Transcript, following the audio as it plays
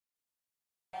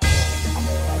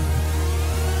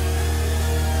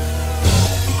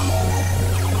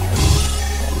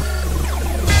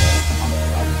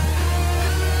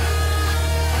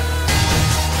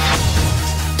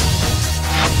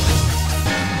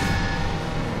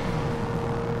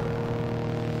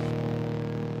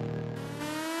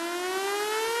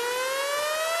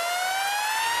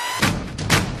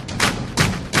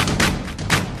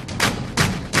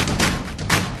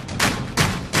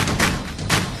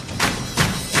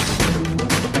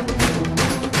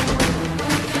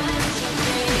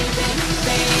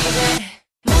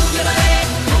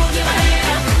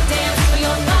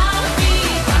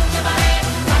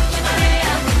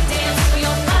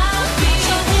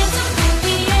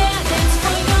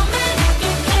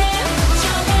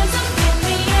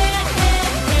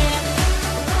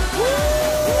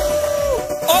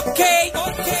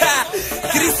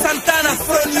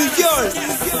York.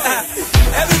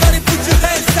 Everybody put your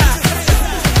hands up.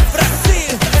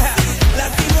 Brasil,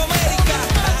 Latinoamérica.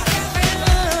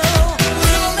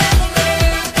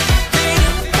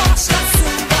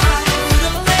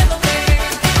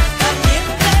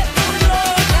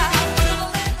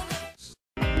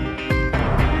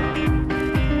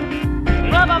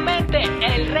 Nuevamente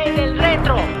el rey del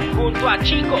retro junto a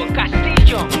Chico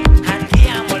Castillo.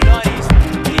 Andiamo Loris,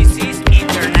 this is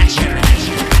international.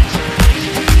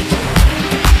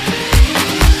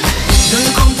 No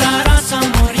encontrarás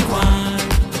amor igual.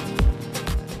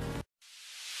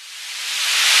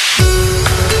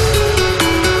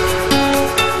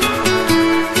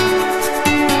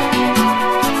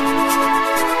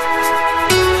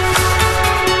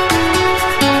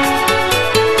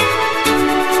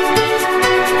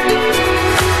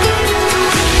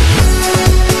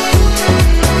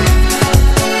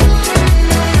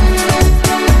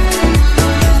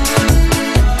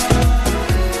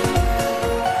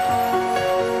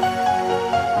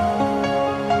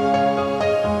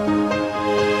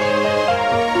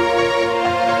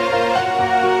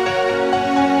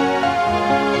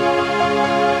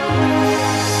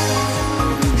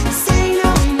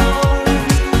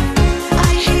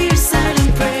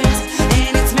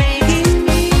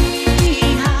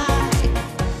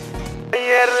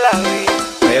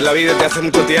 Ayer la vi desde hace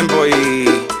mucho tiempo y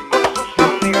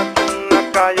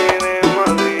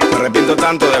me arrepiento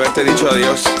tanto de haberte dicho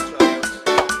adiós.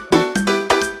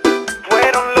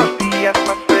 Fueron los días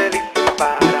más felices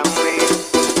para mí.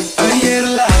 Ayer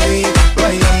la vi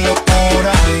bailando por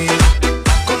ahí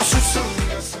con sus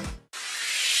amigas.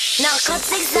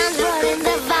 Narcotics and running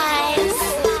the vibes.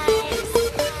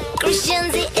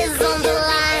 Christianity is on the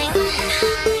line.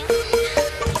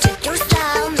 Check your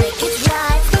style, make it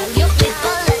right. Tell your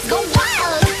people, let's go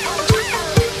wild.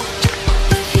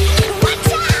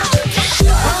 Watch out!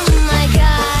 Oh my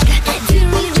God, do you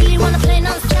really wanna play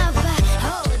non-stop?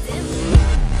 Oh,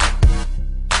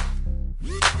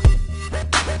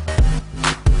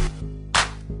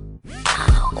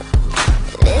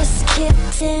 this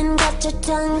kitten got your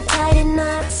tongue tied in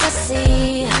knots, I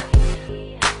see.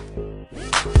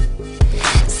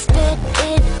 Spit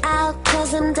it out,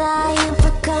 'cause I'm dying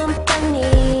for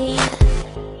company.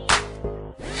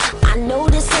 I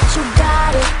notice that you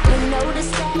got it, you notice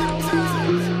that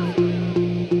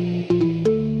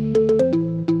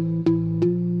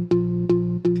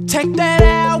Take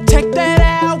that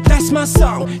out, that's my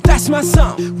song, that's my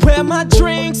song. Where my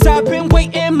drinks, I've been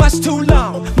waiting much too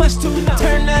long, much too long.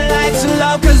 Turn the lights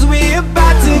low, 'cause